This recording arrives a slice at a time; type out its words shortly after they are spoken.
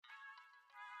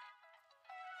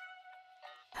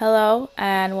Hello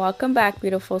and welcome back,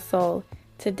 beautiful soul,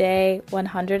 to day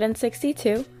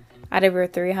 162 out of your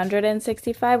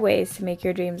 365 ways to make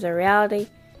your dreams a reality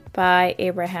by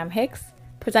Abraham Hicks,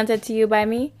 presented to you by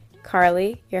me,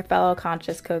 Carly, your fellow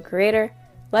conscious co-creator.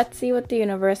 Let's see what the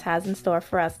universe has in store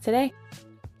for us today.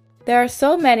 There are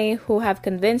so many who have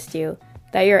convinced you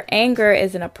that your anger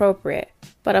is inappropriate,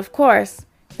 but of course,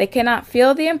 they cannot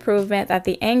feel the improvement that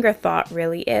the anger thought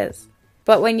really is.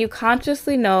 But when you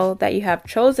consciously know that you have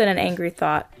chosen an angry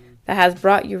thought that has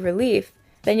brought you relief,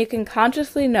 then you can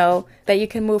consciously know that you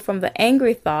can move from the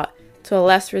angry thought to a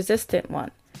less resistant one,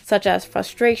 such as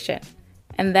frustration,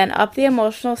 and then up the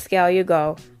emotional scale you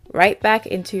go, right back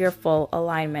into your full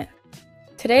alignment.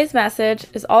 Today's message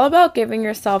is all about giving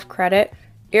yourself credit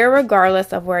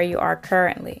irregardless of where you are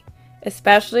currently,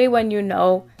 especially when you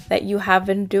know that you have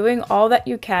been doing all that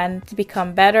you can to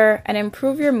become better and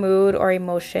improve your mood or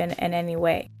emotion in any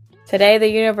way. Today, the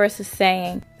universe is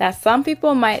saying that some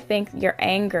people might think your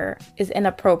anger is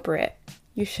inappropriate.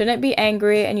 You shouldn't be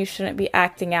angry and you shouldn't be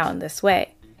acting out in this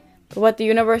way. But what the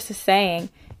universe is saying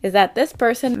is that this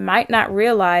person might not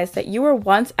realize that you were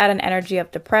once at an energy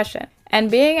of depression.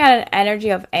 And being at an energy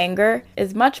of anger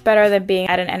is much better than being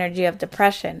at an energy of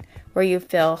depression, where you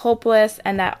feel hopeless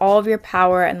and that all of your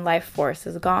power and life force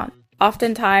is gone.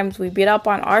 Oftentimes, we beat up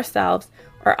on ourselves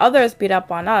or others beat up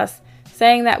on us,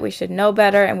 saying that we should know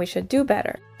better and we should do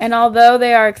better. And although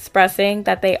they are expressing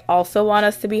that they also want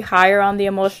us to be higher on the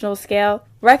emotional scale,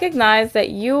 recognize that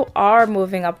you are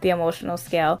moving up the emotional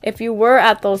scale if you were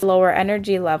at those lower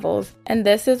energy levels, and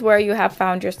this is where you have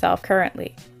found yourself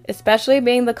currently. Especially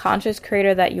being the conscious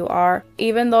creator that you are,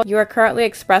 even though you are currently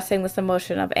expressing this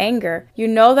emotion of anger, you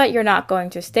know that you're not going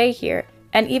to stay here.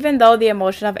 And even though the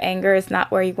emotion of anger is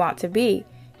not where you want to be,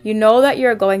 you know that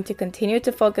you're going to continue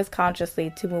to focus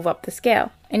consciously to move up the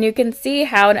scale. And you can see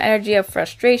how an energy of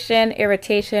frustration,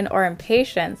 irritation, or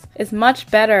impatience is much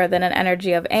better than an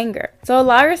energy of anger. So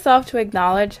allow yourself to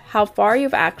acknowledge how far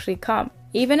you've actually come.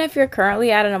 Even if you're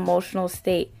currently at an emotional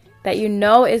state that you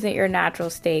know isn't your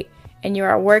natural state, and you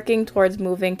are working towards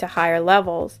moving to higher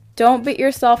levels, don't beat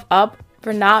yourself up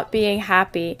for not being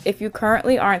happy if you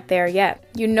currently aren't there yet.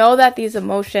 You know that these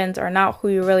emotions are not who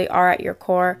you really are at your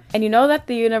core, and you know that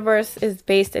the universe is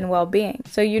based in well-being.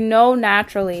 So you know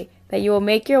naturally that you will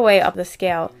make your way up the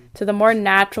scale to the more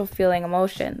natural feeling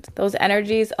emotions, those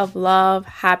energies of love,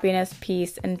 happiness,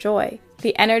 peace, and joy.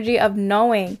 The energy of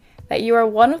knowing that you are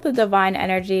one with the divine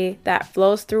energy that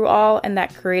flows through all and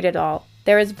that created all.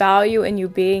 There is value in you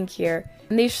being here.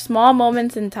 And these small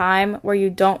moments in time where you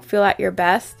don't feel at your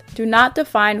best do not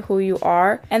define who you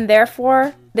are, and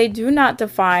therefore, they do not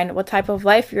define what type of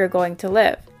life you're going to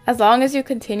live. As long as you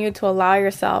continue to allow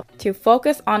yourself to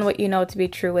focus on what you know to be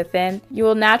true within, you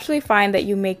will naturally find that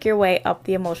you make your way up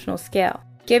the emotional scale.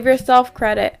 Give yourself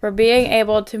credit for being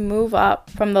able to move up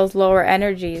from those lower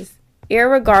energies,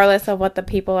 irregardless of what the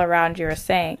people around you are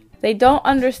saying. They don't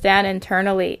understand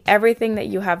internally everything that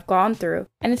you have gone through,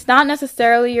 and it's not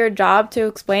necessarily your job to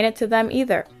explain it to them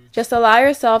either. Just allow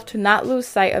yourself to not lose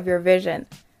sight of your vision.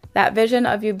 That vision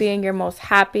of you being your most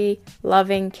happy,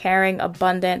 loving, caring,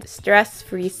 abundant,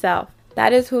 stress-free self.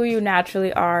 That is who you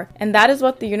naturally are, and that is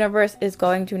what the universe is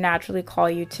going to naturally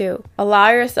call you to. Allow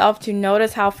yourself to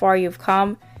notice how far you've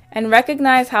come, and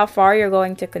recognize how far you're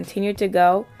going to continue to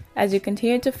go, as you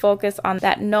continue to focus on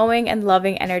that knowing and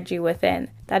loving energy within.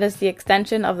 That is the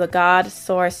extension of the God,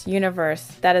 Source, Universe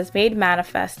that is made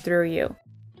manifest through you.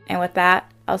 And with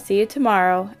that, I'll see you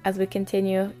tomorrow as we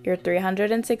continue your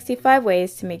 365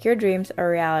 ways to make your dreams a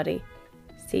reality.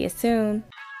 See you soon.